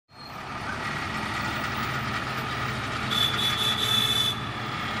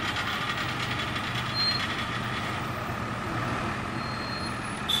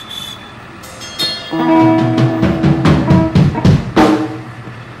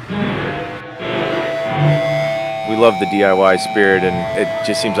love the DIY spirit, and it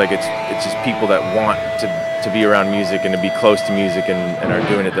just seems like it's just people that want to be around music and to be close to music and are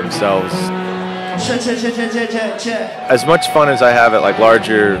doing it themselves. As much fun as I have at like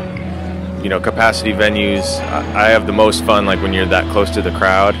larger, you know, capacity venues, I have the most fun like when you're that close to the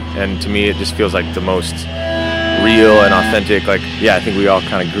crowd, and to me it just feels like the most real and authentic. Like, yeah, I think we all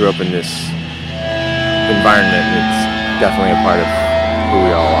kind of grew up in this environment, and it's definitely a part of who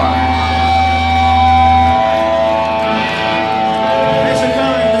we all are. Thanks for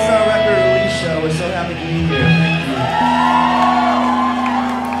coming. This is our record release show. We're so happy to be here. Thank you.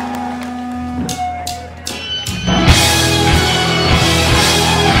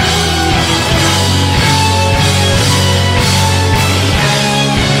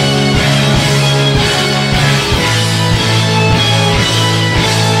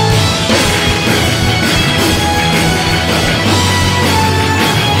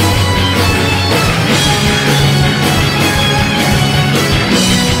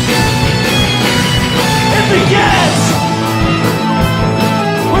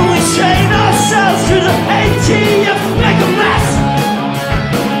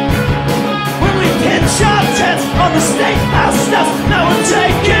 On the state house steps, no one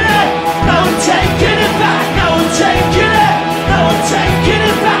taking it, no one taking it back, no one taking it, no one taking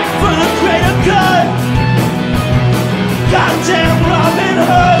it back for the greater good. Goddamn Robin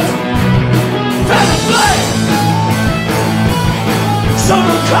Hood, fair play. Some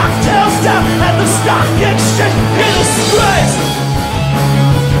cocktails down at the stock exchange in a disgrace.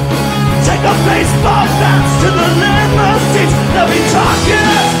 Take the baseball bats to the limousines. They'll be talking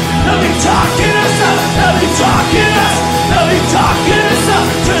us, they'll be talking us up, they'll be talking us, they'll be talking us up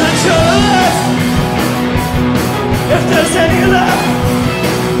to the journalists. If there's any left,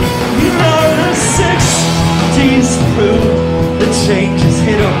 you know the 60s prove the change is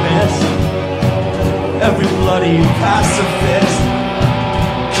hit or miss. Every bloody pacifist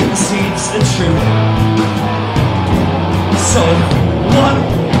concedes the truth. So one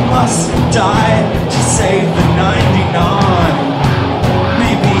must die to save the 99.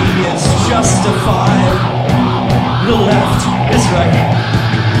 Maybe it's justified. The left is right.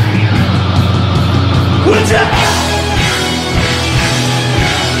 We're dead.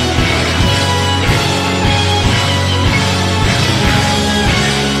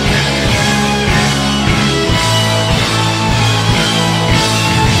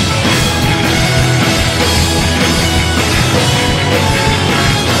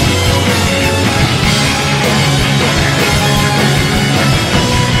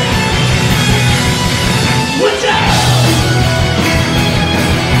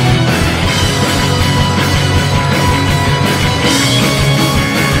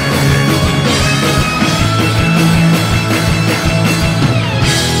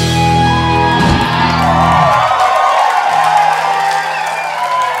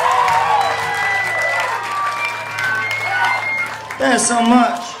 Thanks so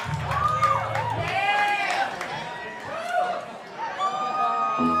much.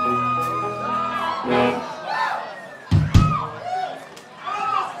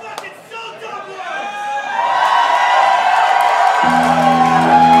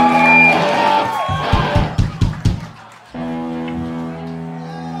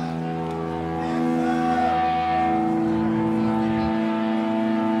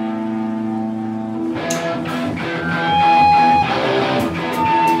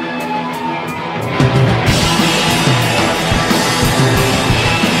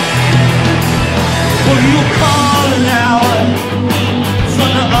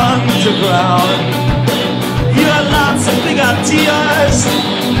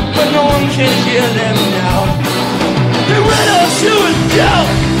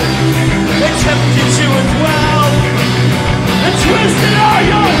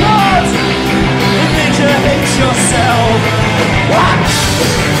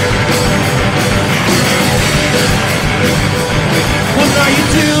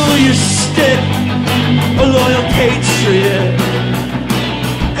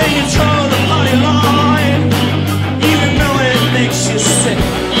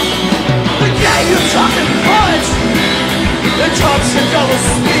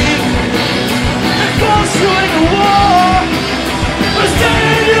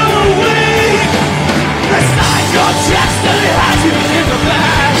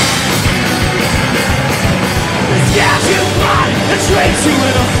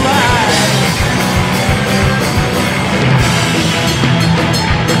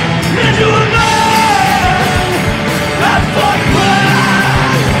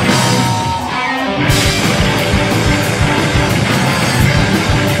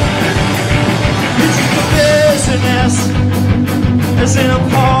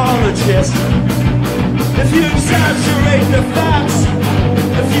 you exaggerate the facts,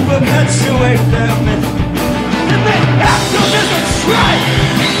 if you perpetuate their myth, if they activism strike,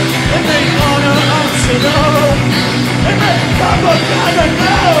 if they honor optional, if they propaganda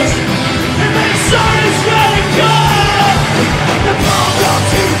knows, if they science radical, the problem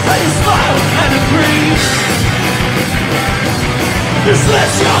they smile and agree. This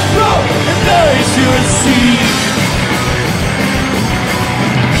lets you throat and buries you in sea.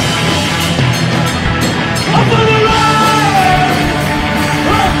 Up on the line,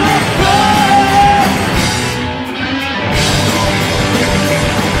 up the front.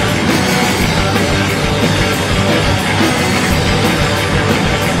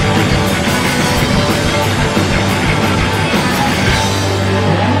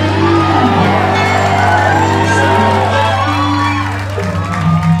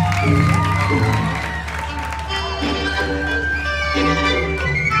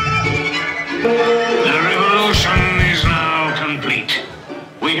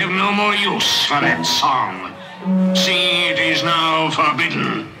 Use for that song. See, it is now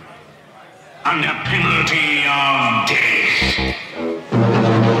forbidden under penalty of death.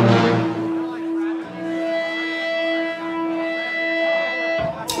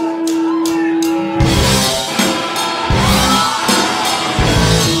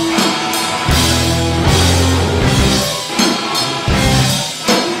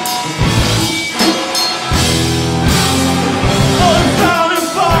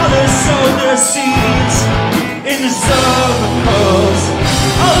 Seeds in the cervicals.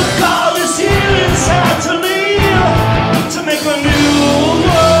 All the college healings had to leave to make a new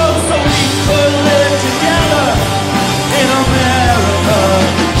world so we could live together in America.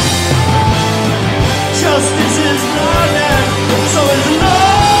 Justice is not and so is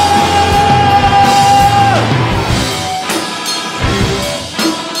love.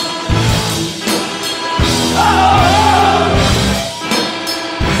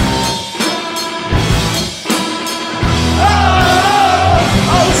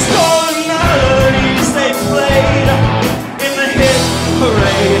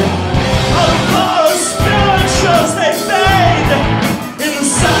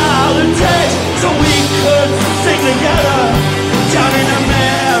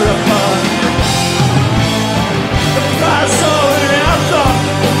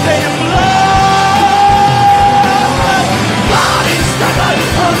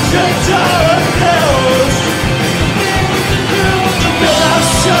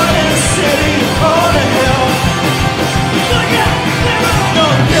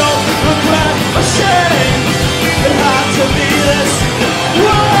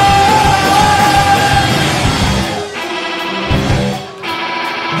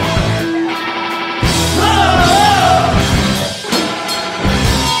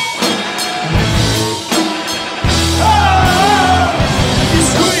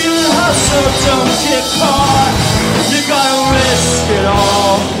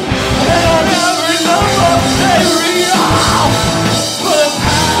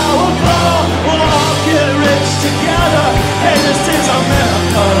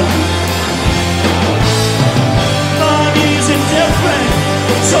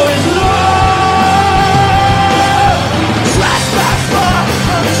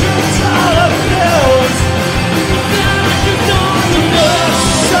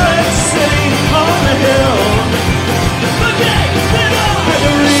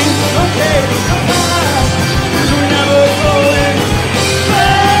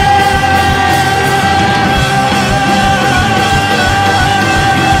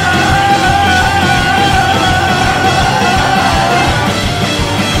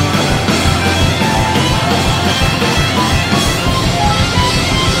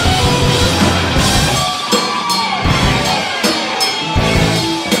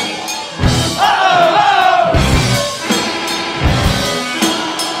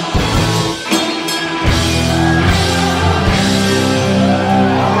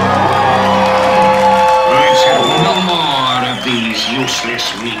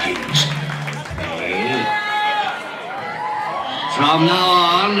 From now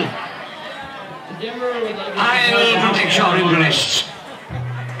on, I'll protect your interests,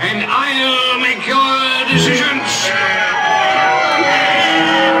 and I'll make your decisions.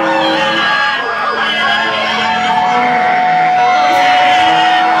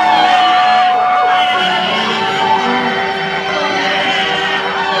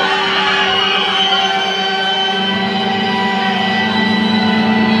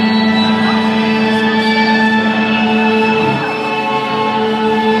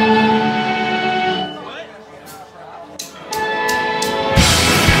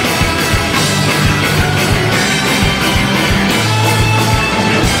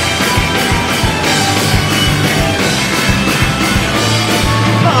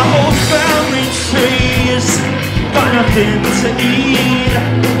 nothing to eat.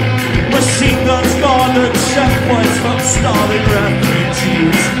 Machine guns guard the checkpoints from starving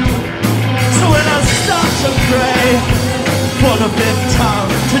refugees. So when I start to pray for the 5th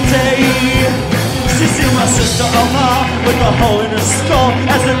time today, she sees my sister Omaha with a hole in her skull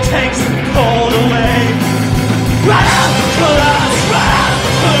as the tanks pulled away. Right out, collide, right out,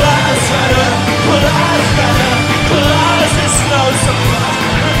 collide, right out, collide, right out, collide. It's no surprise,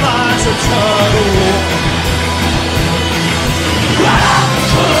 my mind's a tug of war. Right out,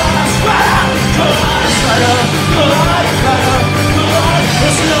 collide, right out, collide, right out, collide, right out, collide.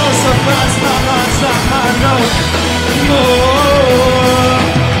 It's no surprise, my mind's not mine no more.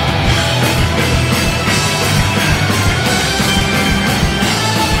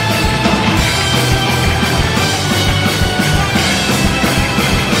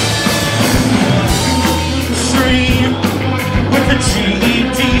 With a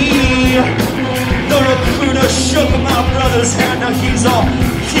GED, the recruiter shook my brother's hand. Now he's all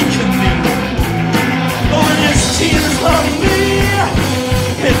he can be. But when his tears love me,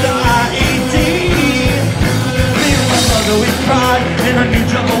 hit the IED. Me and my mother, we cried in a new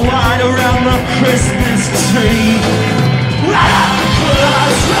jungle wide around the Christmas tree. Collide,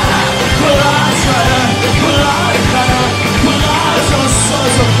 collide, collide, collide, collide, no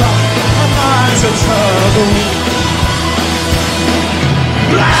source of love. My mind's a trouble.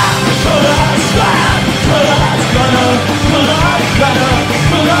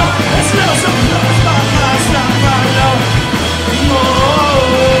 It's no surprise, my mind's not mine no more.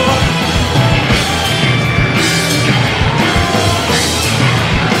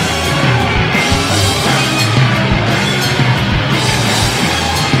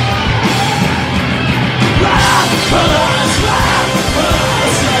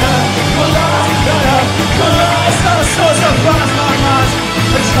 It's no surprise, my mind's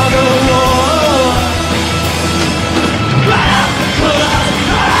a tug of war.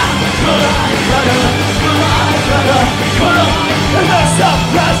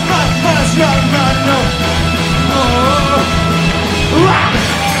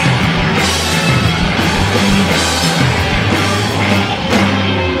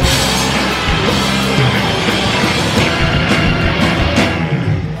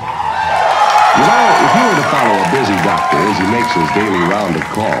 As he makes his daily round of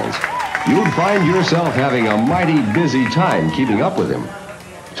calls, you'd find yourself having a mighty busy time keeping up with him.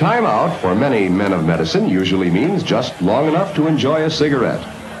 Time out for many men of medicine usually means just long enough to enjoy a cigarette.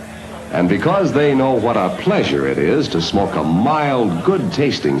 And because they know what a pleasure it is to smoke a mild,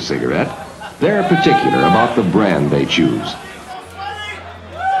 good-tasting cigarette, they're particular about the brand they choose.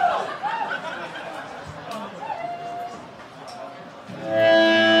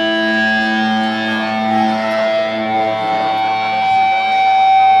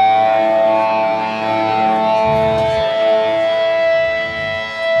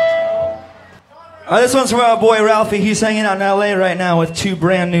 This one's for our boy Ralphy. He's hanging out in LA right now with 2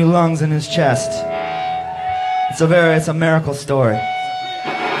 brand new lungs in his chest. It's a miracle story.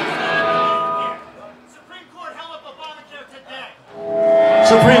 Supreme Court held up Obamacare today.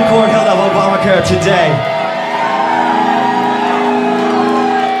 Supreme Court held up Obamacare today.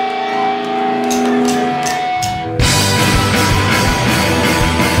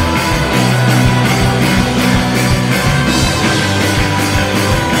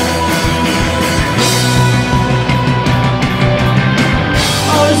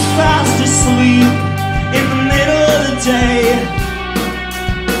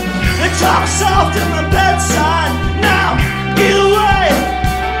 Talk soft at my bedside now, either way.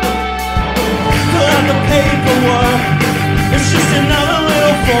 Fill out the paperwork, it's just another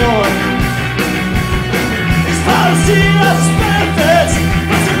little form. These policies have benefits,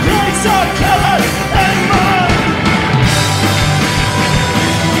 but the claims aren't covered anymore.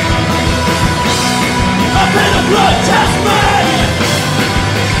 I pay the blood test money.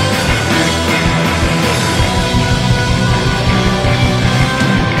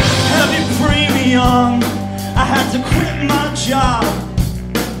 I had to quit my job.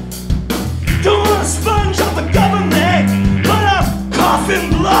 Don't want to sponge off the government, but I'm coughing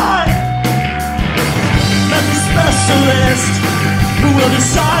blood. Met the specialist who will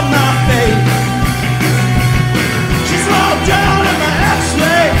decide my fate. She's locked down in my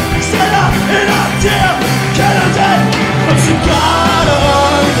x-ray, set up an ideal candidate. But you gotta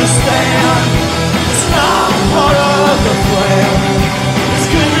understand, it's not part of the plan. It's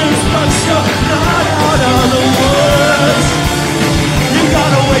good news, but you're not out of the woods. You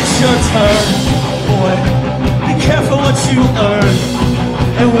gotta wait your turn, boy. Be careful what you earn.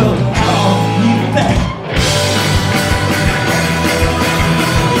 It will call you back.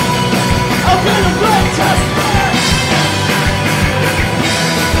 I'll bring a blood test back.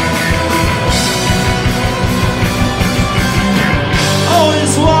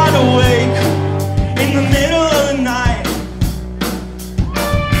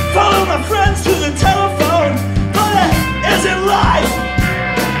 friends to the telephone, but it isn't life.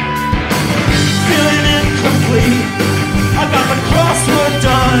 Feeling incomplete, I got the crossword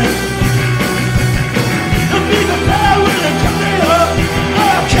done. The people there with the computer,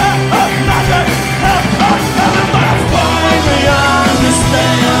 I can't imagine how but I finally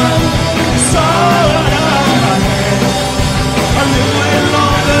understand. It's all out of my head. I live way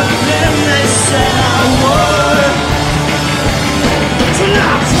longer than they said I would. So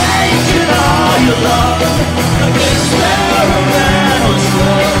now take it all you love, like an experimental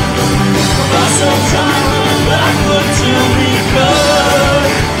drug. For some time, that would do me good.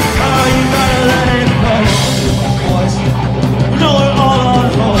 Oh, you gotta let it go, boys. No, we're all on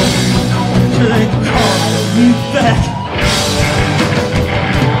hold till they call me back.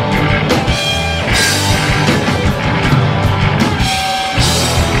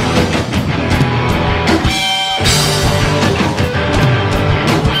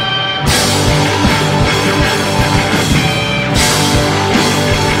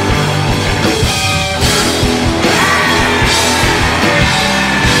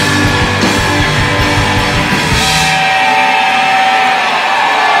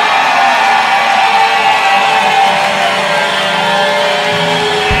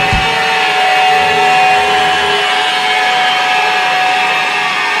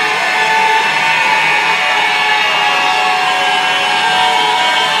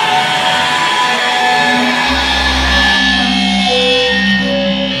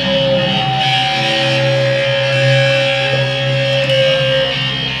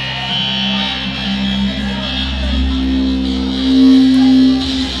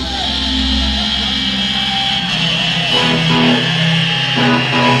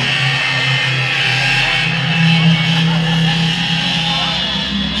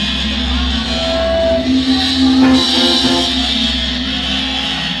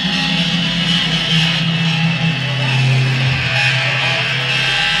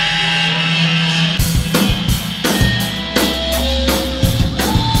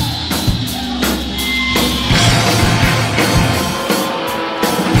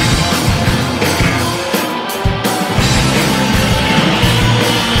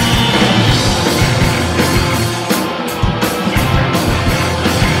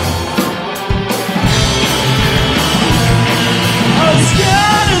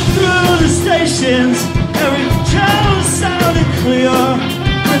 Every channel sounded clear.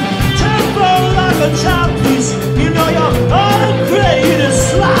 With tempo like a timepiece, you know you're all the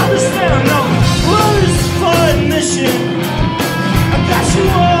greatest. Loudest there, no words for admission. I got you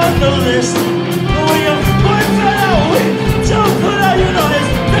on the list. But when you're going for that way, don't put out, you know this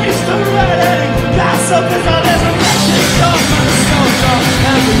face to red and gossip is all there's a message. Talk on the soldier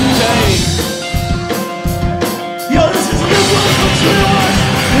every day. Yo, this is New World for True.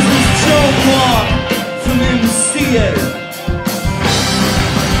 This is Joe Moore from MCA.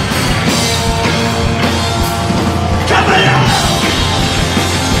 Coming out!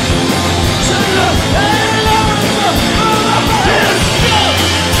 To the end of the hands up!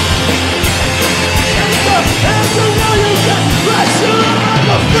 And to know you can pressure like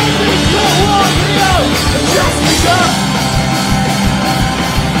a friendly don't want me out. Just pick up!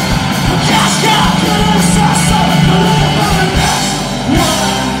 Just got to the sauce of the live on the next one.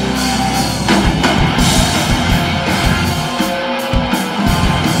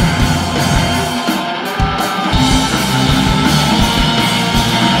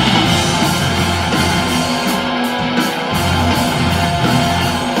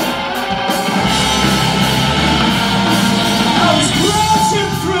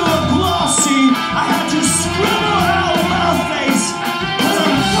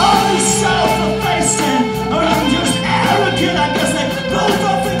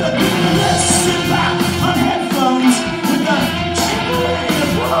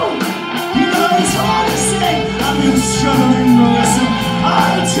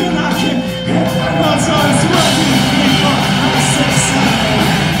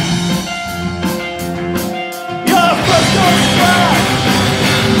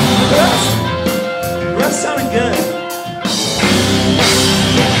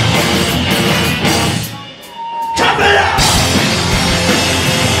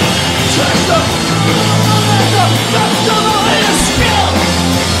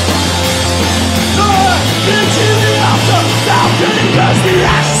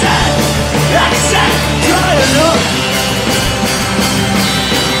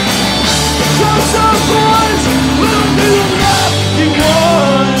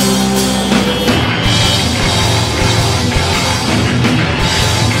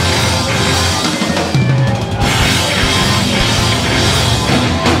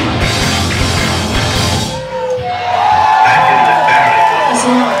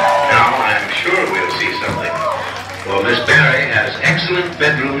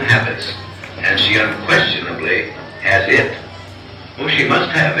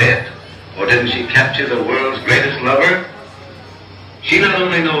 bit. Or didn't she capture the world's greatest lover? She not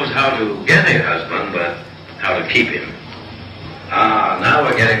only knows how to get a husband, but how to keep him. Ah, now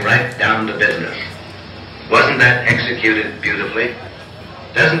we're getting right down to business. Wasn't that executed beautifully?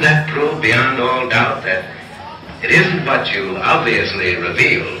 Doesn't that prove beyond all doubt that it isn't what you obviously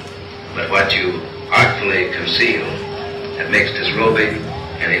reveal, but what you artfully conceal that makes disrobing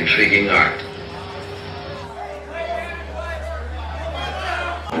an intriguing art?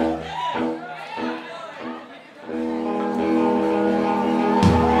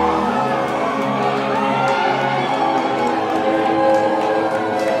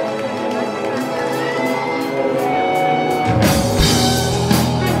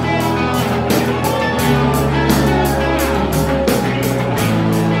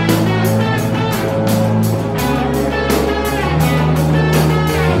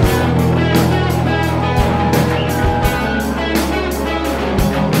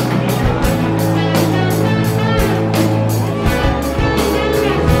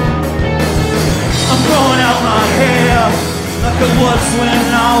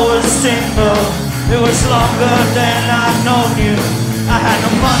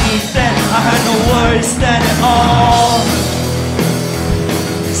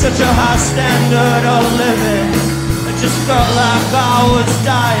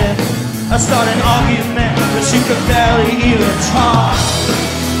 I started an argument, but she could barely even talk.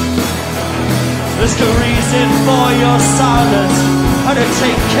 There's the reason for your silence, how to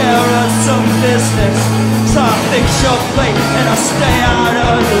take care of some business. So I fix your plate and I stay out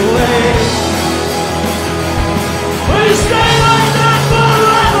of the way. Will you stay like that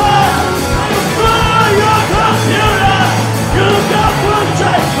forever? Oh, your computer, you look up one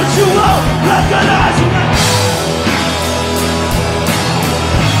day, but you won't recognize me.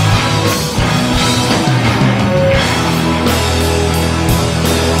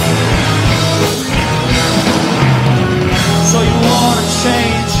 So you wanna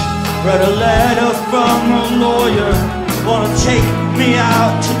change, read a letter from a lawyer. Wanna take me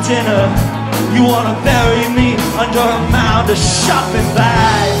out to dinner. You wanna bury me under a mound of shopping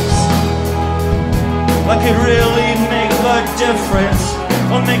bags. Like it really make a difference,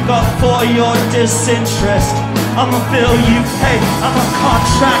 or make up for your disinterest. I'm a bill you pay, I'm a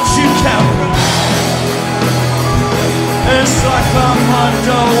contract you can't break. It's like I'm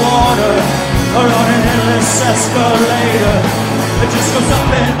underwater, or on an endless escalator. It just goes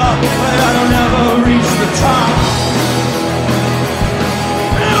up and up, but I don't ever reach the top.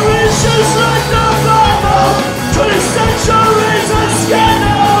 It reaches like the Bible, 20th century's a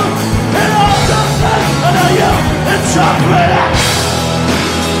scandal. It all depends on how you interpret it.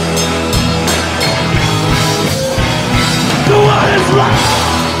 The one is right.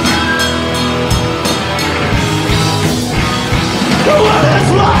 The one is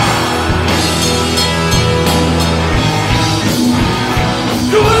right.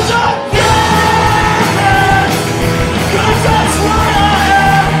 Do as I can, 'cause that's what I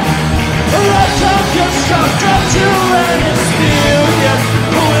am. A lifetime constructed to an experience,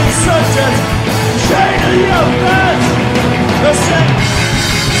 coincidence, chain of events. Listen.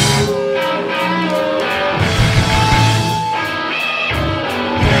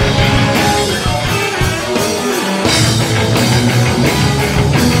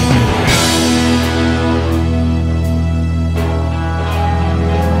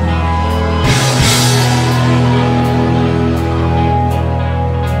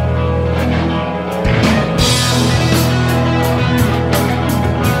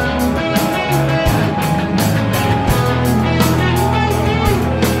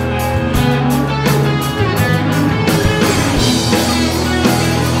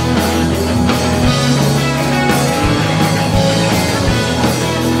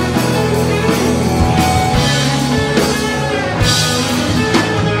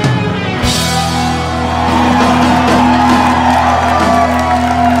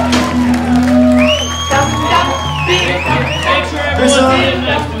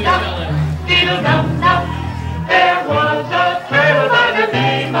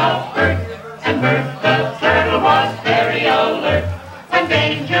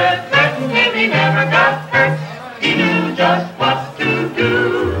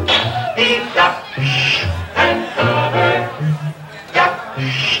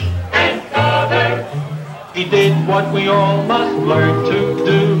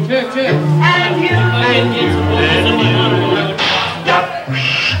 And you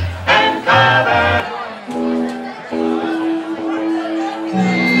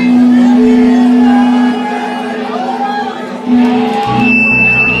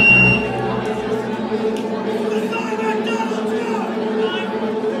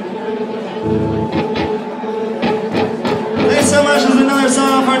Thanks so much. There's another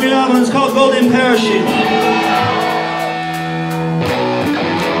song off our new album. It's called Golden Parachute.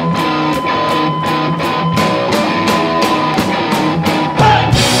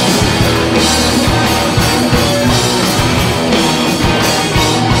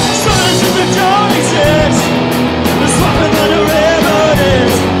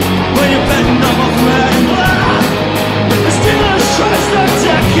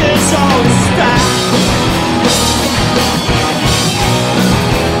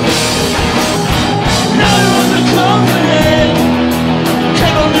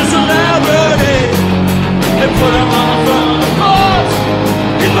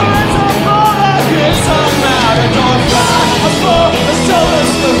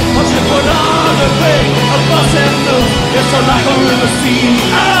 So like a river sea,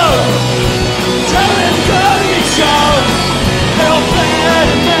 oh, telling dirty show. They'll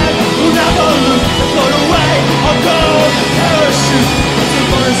plan and men who never lose. They float away on golden parachute. They're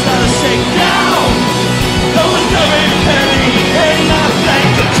gonna start to shake down. No one's every penny in my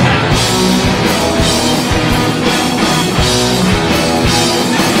bank account.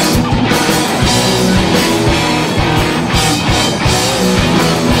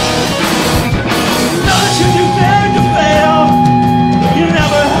 Not you do fair to fail. You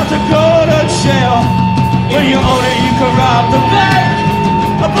never have to go to jail. When you own it, you can rob the bank.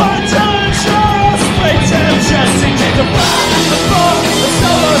 Upon a talent show, spray tan chest and take a back. The phone, the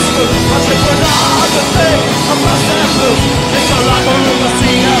solo spoon, watch it for the thing. A bust and blue, it's a locker room, a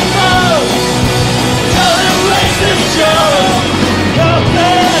CFO. Tell him racist joke. You're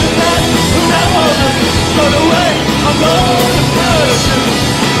bad man who never lose. Float away, I'm going to parachute.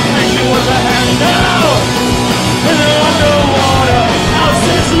 Makes you want to hand out. And they're underwater,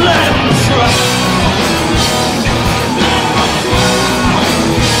 houses let them truck.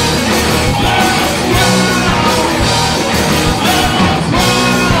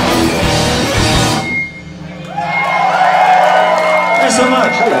 Thanks so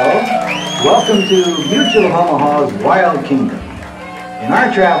much. Hello. Welcome to Mutual of Omaha's Wild Kingdom. In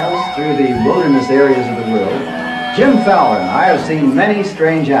our travels through the wilderness areas of the world, Jim Fowler and I have seen many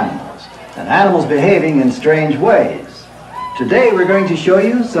strange animals, and animals behaving in strange ways. Today we're going to show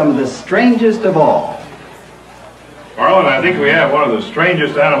you some of the strangest of all. Marlon, I think we have one of the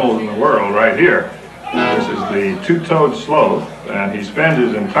strangest animals in the world right here. This is the two-toed sloth, and he spends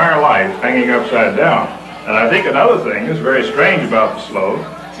his entire life hanging upside down. And I think another thing that's very strange about the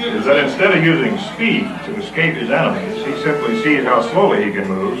sloth is that instead of using speed to escape his enemies, he simply sees how slowly he can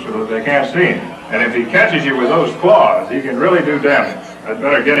move so that they can't see him. And if he catches you with those claws, he can really do damage. I'd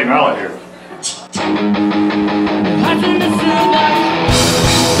better get him out of here.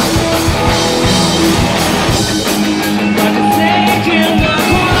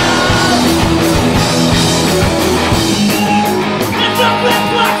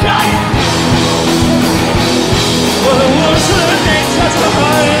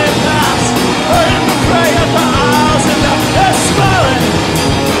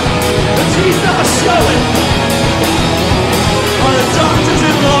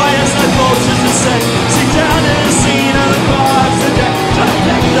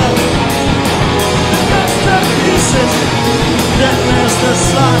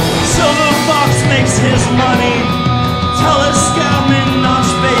 Silver Fox makes his money. Tell us scamming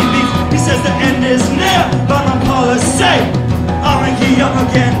notch, baby. He says the end is near, but my policy. I'll make you young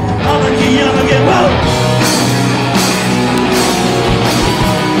again. I'll make you young again. Whoa!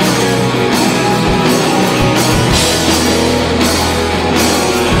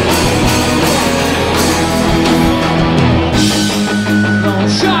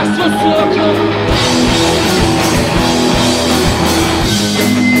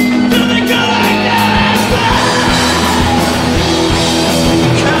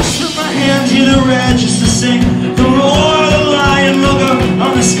 Just to sing the roar of the lion logo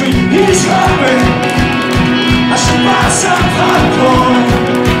on the screen. He's hungry.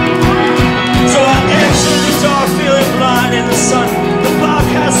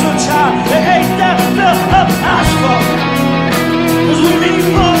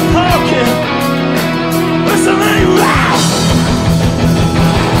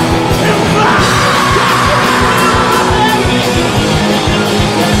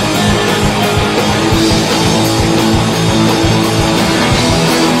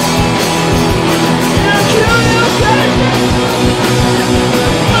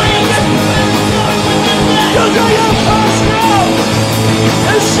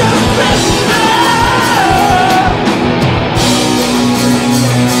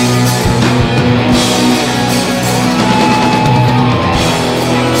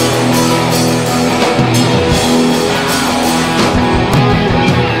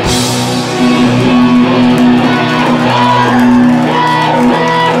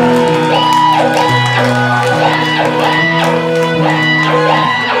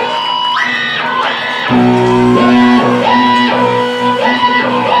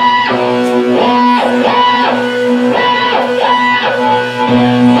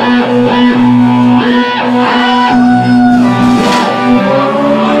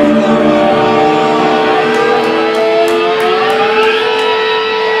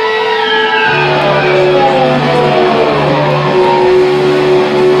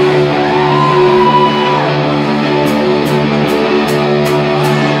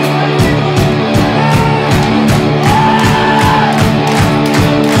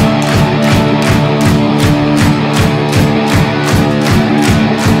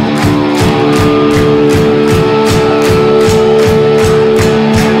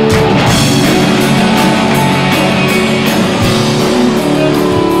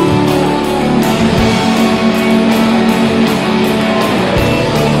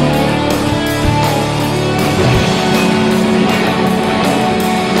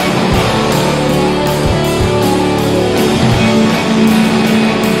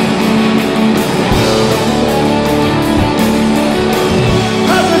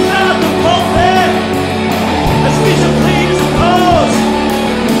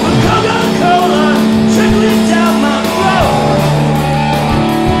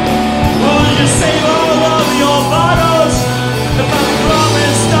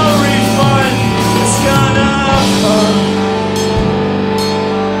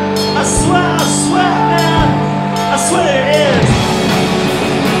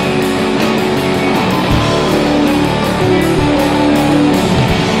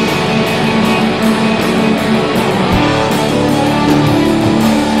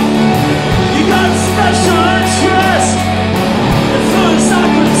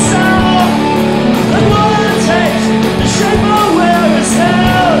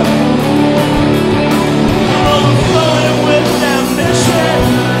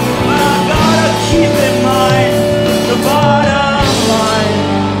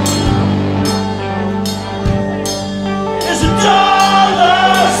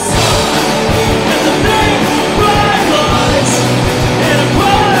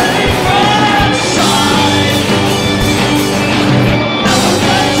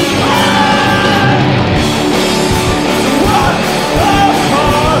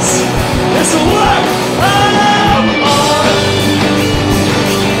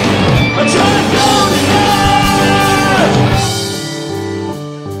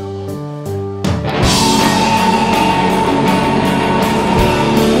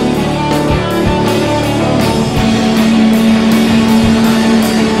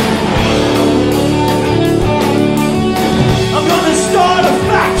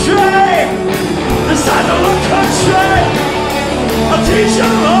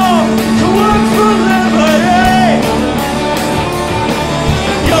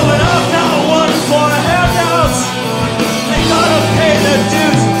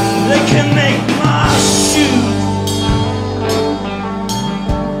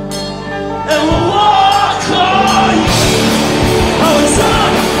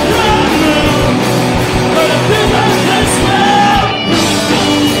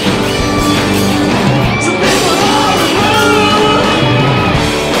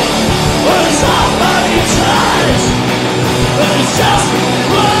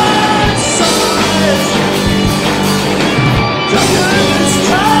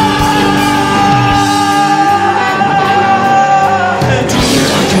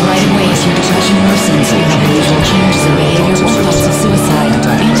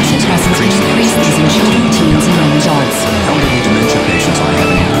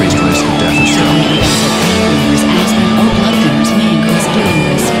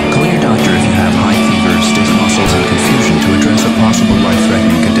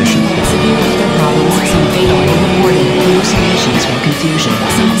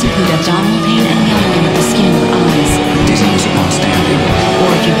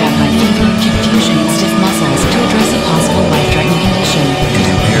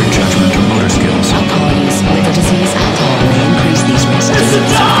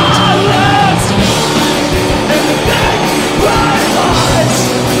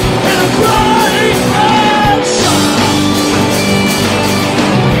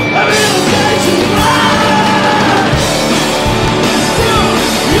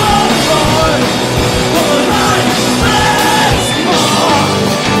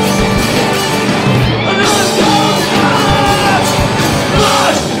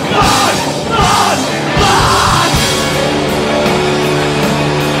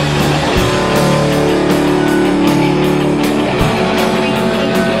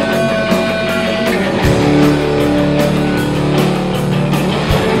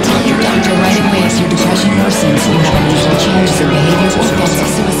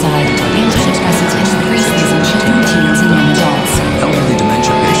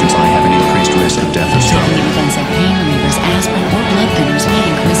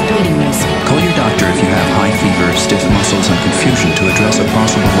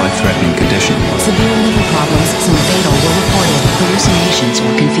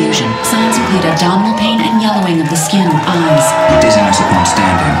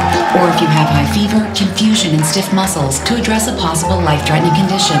 or if you have high fever, confusion, and stiff muscles, to address a possible life-threatening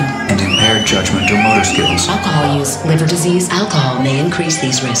condition. And impaired judgment or motor skills. Alcohol use, liver disease, alcohol may increase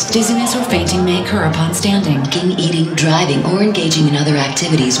these risks. Dizziness or fainting may occur upon standing. Walking, eating, driving, or engaging in other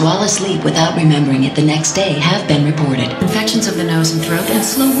activities while asleep without remembering it the next day have been reported. Infections of the nose and throat and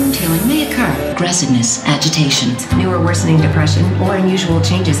slow wound healing may occur. Aggressiveness, agitation, new or worsening depression, or unusual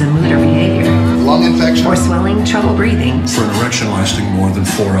changes in mood or behavior. Lung infection. Or swelling, trouble breathing. For an erection lasting more than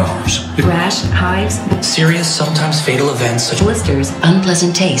 4 hours. Rash, hives. Serious, sometimes fatal events such as blisters,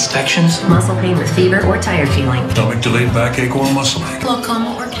 unpleasant taste, infections, muscle pain with fever or tired feeling, stomach delayed backache or muscle ache,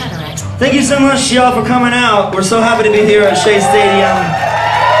 glaucoma or cataracts. Thank you so much, y'all, for coming out. We're so happy to be here at Shea Stadium.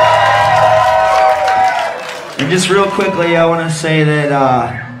 And just real quickly, I want to say that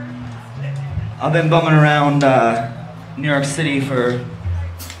I've been bumming around New York City for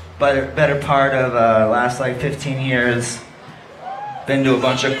better part of last like 15 years. Been to a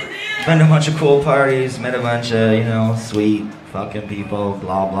bunch of cool parties, met a bunch of sweet fucking people,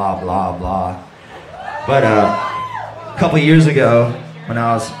 blah blah blah blah. But a couple years ago, when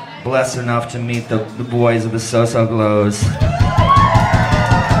I was blessed enough to meet the boys of the So-So Glows,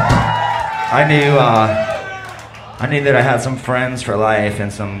 I knew that I had some friends for life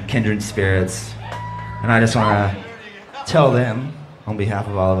and some kindred spirits, and I just want to tell them, on behalf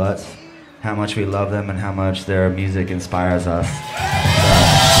of all of us, how much we love them and how much their music inspires us.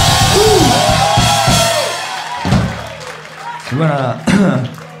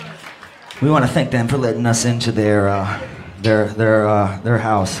 We want to thank them for letting us into their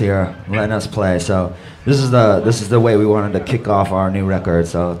house here, letting us play. So this is the way we wanted to kick off our new record.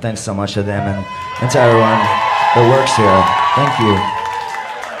 So thanks so much to them and to everyone that works here. Thank you.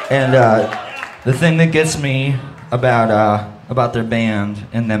 And the thing that gets me about their band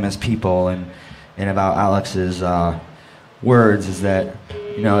and them as people and about Alex's words is that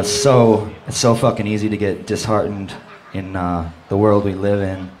it's so fucking easy to get disheartened in the world we live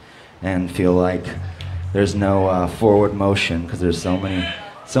in and feel like there's no forward motion because there's so many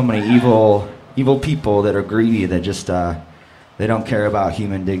evil people that are greedy that just they don't care about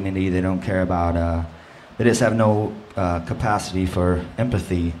human dignity. They don't care about they just have no capacity for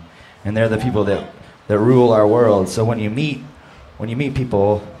empathy, and they're the people that rule our world. So when you meet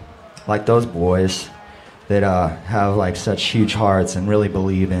people like those boys that have like such huge hearts and really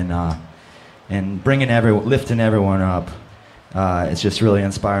believe in lifting everyone up, it's just really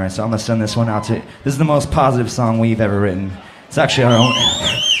inspiring. So I'm gonna send this one out to. This is the most positive song we've ever written. It's actually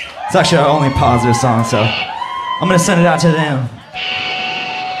our only positive song. So I'm gonna send it out to them.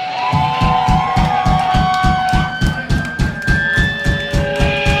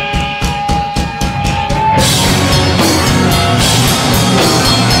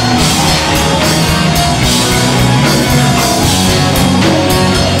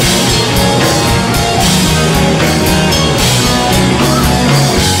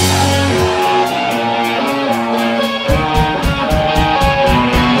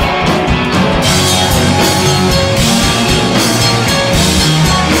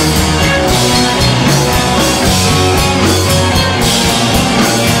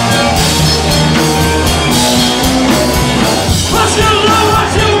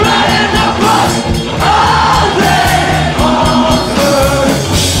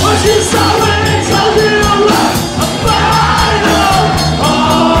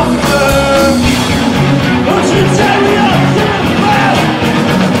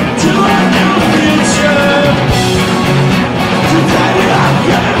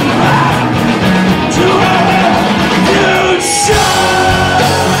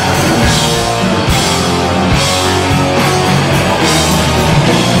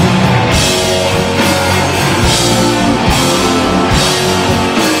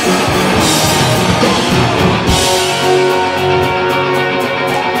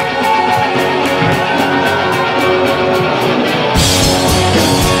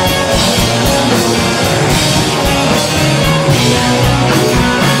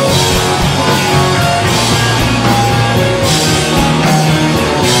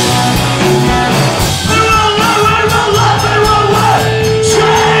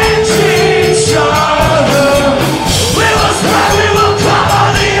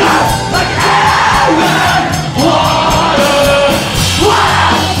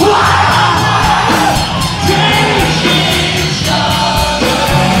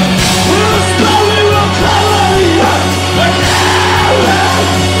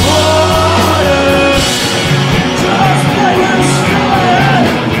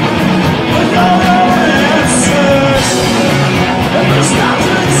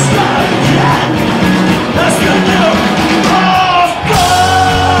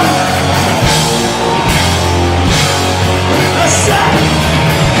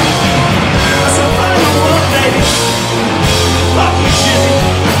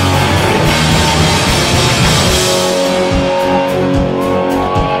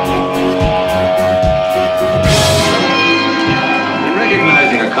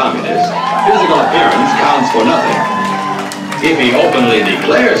 merely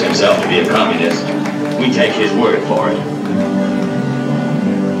declares himself to be a communist, we take his word for it.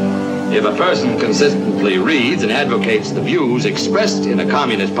 If a person consistently reads and advocates the views expressed in a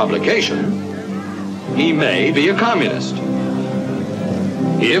communist publication, he may be a communist.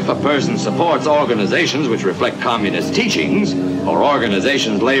 If a person supports organizations which reflect communist teachings, or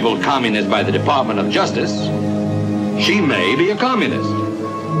organizations labeled communist by the Department of Justice, she may be a communist.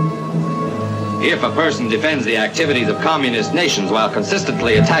 If a person defends the activities of communist nations while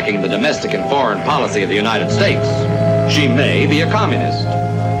consistently attacking the domestic and foreign policy of the United States, she may be a communist.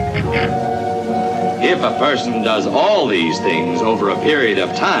 If a person does all these things over a period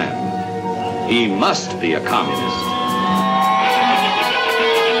of time, he must be a communist.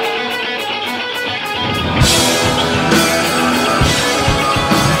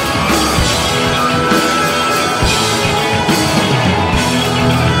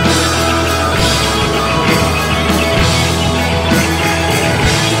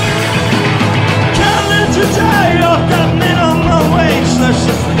 Today off that minimum wage, let's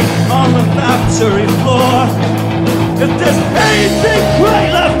just on the factory floor. If there's anything great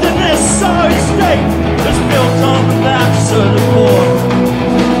left in this sorry state, it's built on the backs of the poor.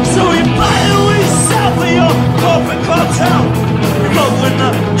 So we buy and we sell for your corporate cartel. We vote when the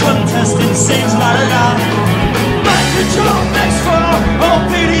contestant sings la-da-da. Mind control makes for our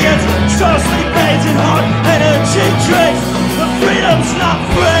obedience, strongly based in hard energy drinks. But freedom's not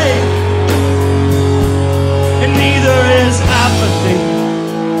free, and neither is apathy.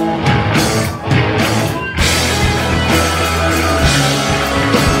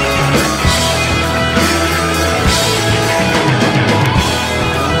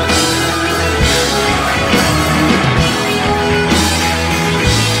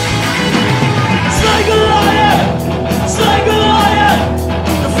 It's like a lion.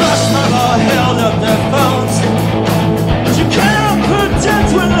 The freshmen all held up their phones, but you cannot pretend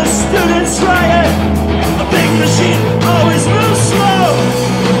when the students riot. A big machine always moves slow,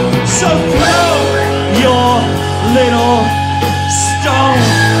 so throw your little stone.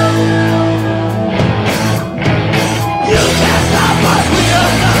 You can't stop us, we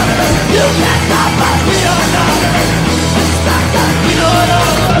are not. You can't stop us, we are not. Expect us, we don't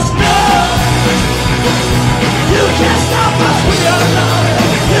all us know. You can't stop us, we are not.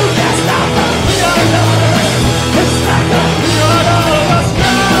 You can't stop us, we are not. Expect us, we don't all us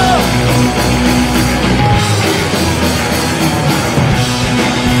know.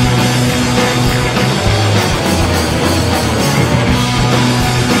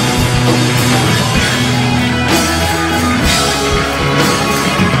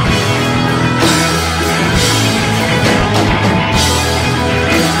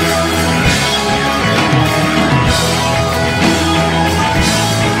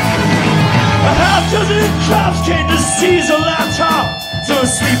 Cops came to seize a laptop to a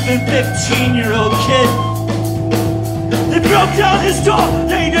sleeping 15-year-old kid. They broke down his door,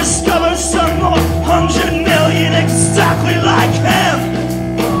 they discovered some more 100 million exactly like him.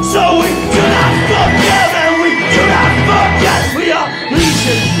 So we do not forgive and we do not forget. We are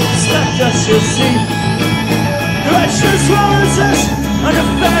legion, expect us, you'll see. The righteous will resist, and the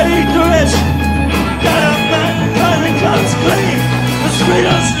fat eat the rich. Got a man, and the comes clean. This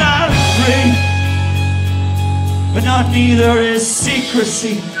freedom's not free, but not neither is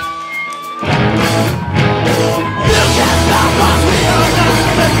secrecy. You can't stop us, we are not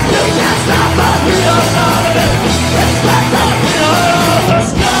of it. You can't stop us, we are not of it. Expect us, we are all of us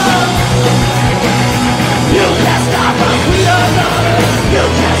now. You can't stop us, we are not of it. You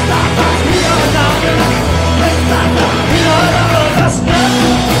can't stop us, we are not of it. Expect us, we are all of us now.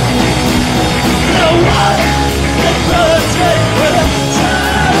 You know what? They militate with a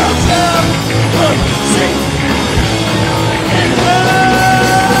tattletale. Look, see.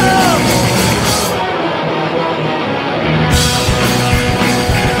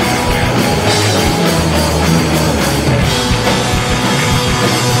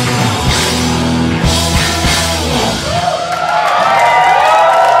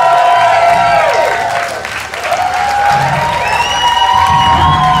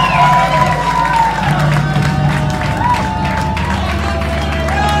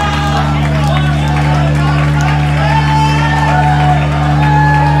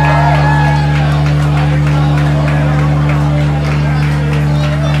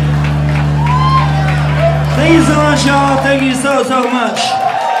 Y'all, thank you so much.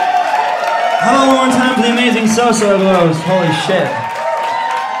 How about one more time for the amazing So-So Glows? Holy shit.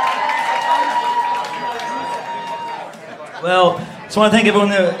 Well, just want to thank everyone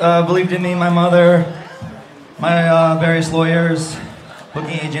that believed in me, my mother, my various lawyers,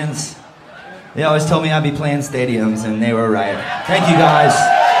 booking agents, They always told me I'd be playing stadiums, and they were right. Thank you, guys.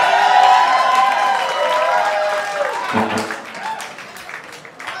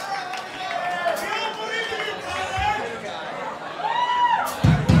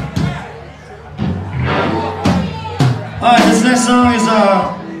 All right, this next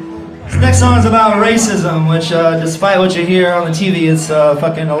song is about racism, which, despite what you hear on the TV, it's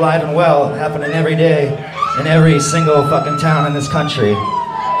fucking alive and well, happening every day in every single fucking town in this country.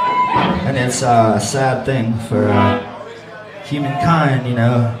 And it's a sad thing for humankind, you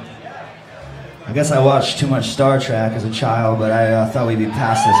know. I guess I watched too much Star Trek as a child, but I thought we'd be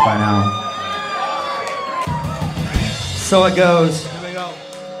past this by now. So it goes.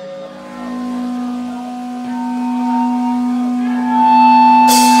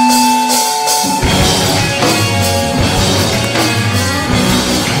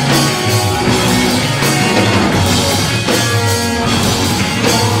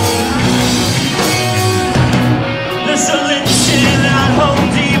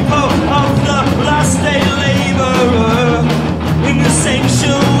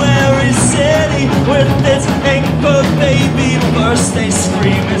 Sanctuary city with its anchor baby birthday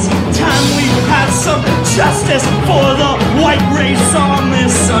scream. It's time we had some justice for the white race on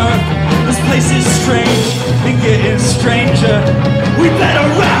this earth. This place is strange and getting stranger. We better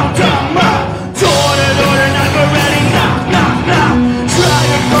round them up. Door to door tonight, we're ready. Knock, knock, knock.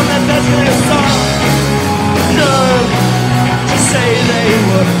 Driving from the business on nerve to say they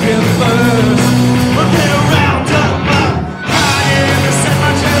were givers. We're gonna round them up.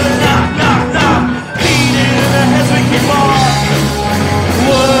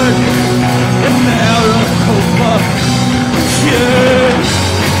 Word in MariKKKopa, yeah.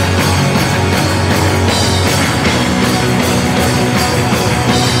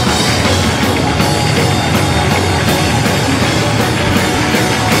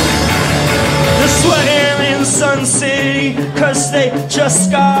 They're sweating in Sun City 'cause they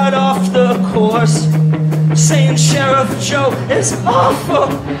just got off the course, saying Sheriff Joe is awful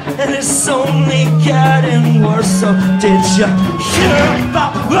and it's only getting worse. So did you hear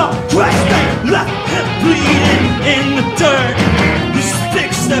about the Christ they left him bleeding in the dirt? Just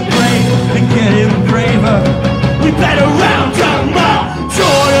fix their brain and get him braver. We better round them up.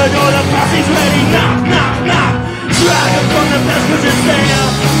 Door to door, the posse's ready. Knock, knock, knock. Drag him from the best 'cause it's their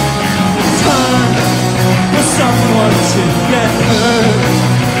turn for someone to get hurt.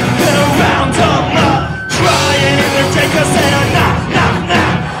 Better round them up. Trying to take us in a knock, knock,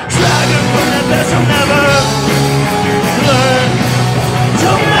 knock. Dragon from the best will never learn to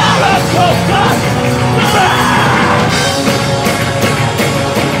MariKKKopa.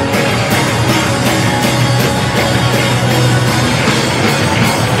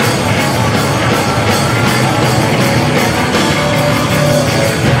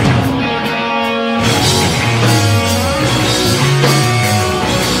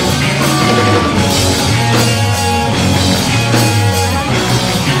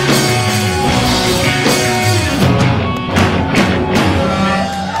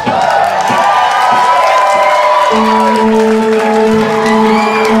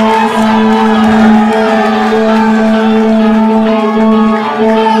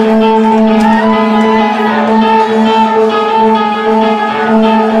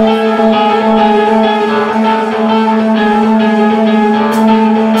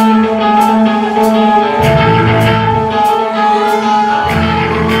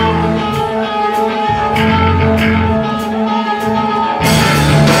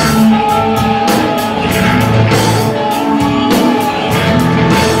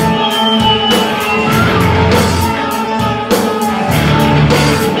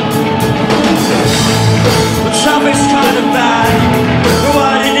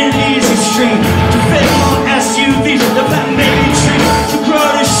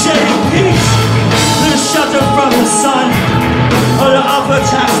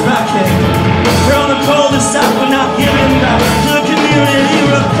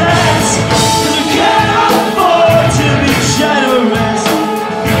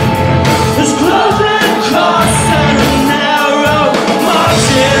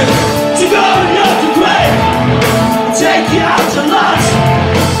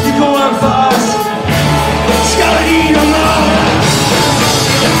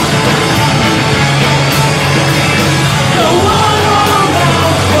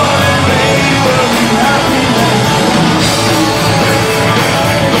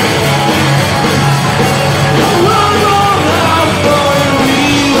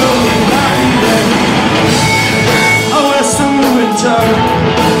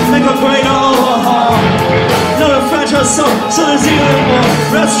 so there's even more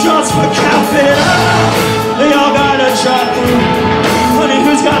restaurants for capita. They all gotta drive through. Honey,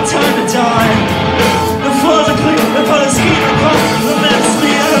 who's got time to die? The floors are clean, the colors scheme and pump, the mess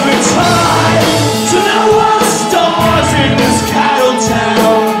me every time. So now one stars in this cattle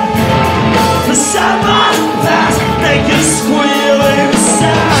town. The semi past making squealing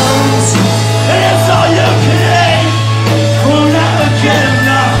sounds. And it's all you can eat. We'll never get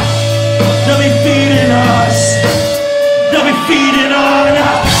enough. They'll be feeding us. They'll be feeding on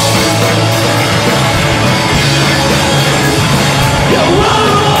us. You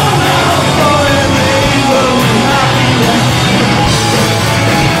won't run out for me, we'll be happy then.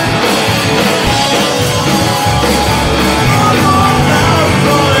 Run out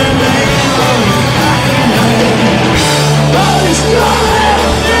for me, we'll be happy then. All is coming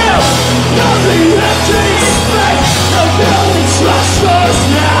new. Nothing left to expect. No building trust us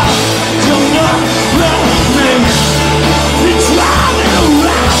now. Do not run me. Be driving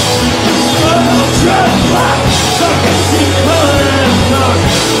around. Oh, trip back. So busy calling up.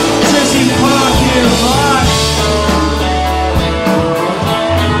 Busy parking lot.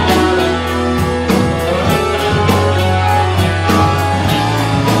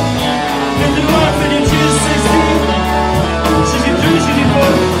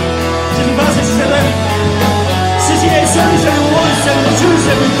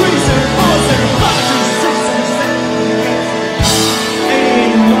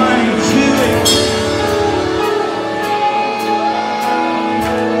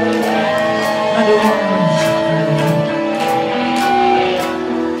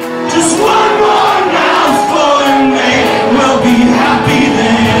 Just one more mouthful and me will be happy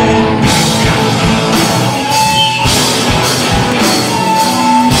then.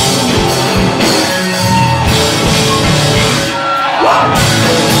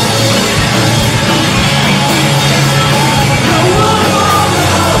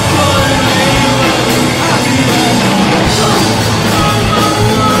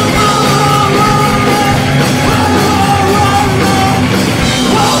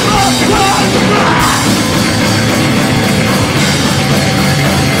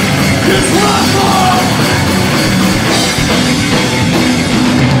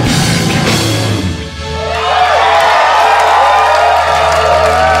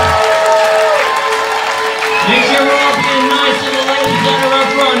 Make sure we're all being nice to the ladies that are up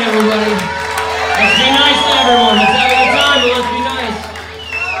front, everybody. Let's be nice to everyone. Let's have a good time, but let's be nice.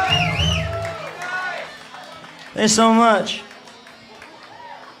 Thanks so much.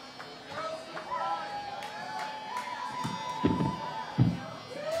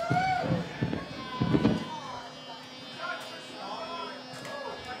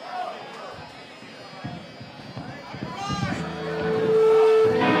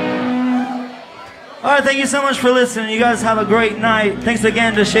 All right, thank you so much for listening. You guys have a great night. Thanks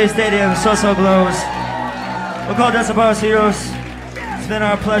again to Shea Stadium, So Glows. We're called Desaparecidos. It's been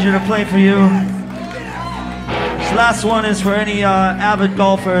our pleasure to play for you. This last one is for any avid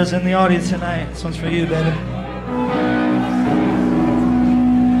golfers in the audience tonight. This one's for you, baby.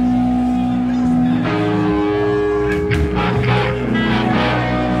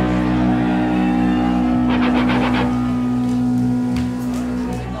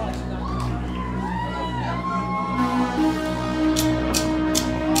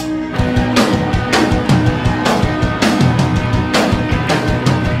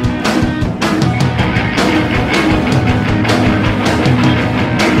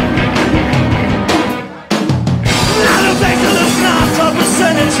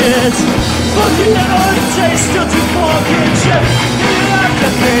 Fucking out of taste, still too fucking shit. You're not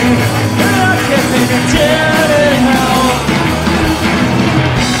getting dead in hell.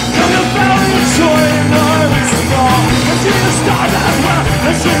 Come about and join an army small. I see the stars as well,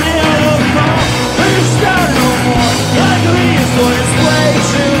 I see the end of the call. I just stand no more, like a leaves, but it's way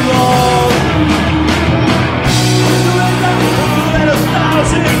too long. Let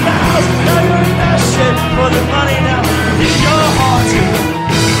 1,000 miles, now you're in that shit for the money now. Leave your heart to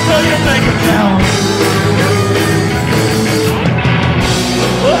fill your bank account.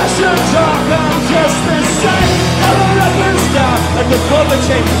 Well, I should talk, I'm just the same. All the records down like the corporate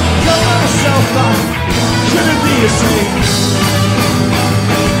chain. Tell myself I shouldn't be ashamed,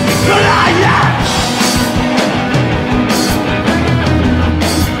 but I am.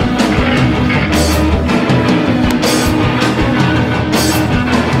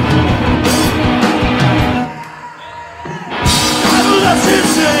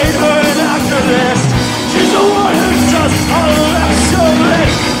 She's the one who does all of that showing.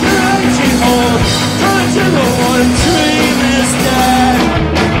 You're 18 old, turn to the one dream is dead.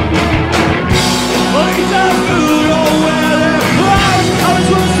 Like that food always.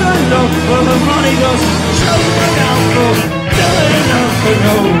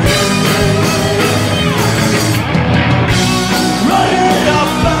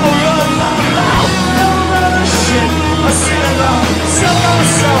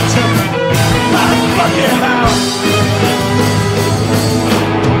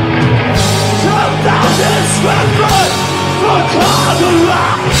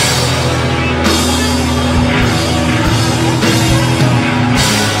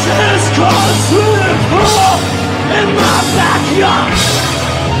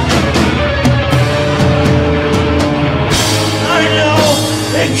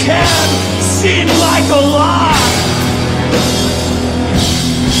 it can seem like a lot,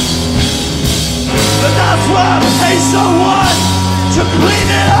 but that's why I pay someone to clean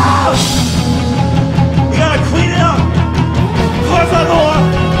it out.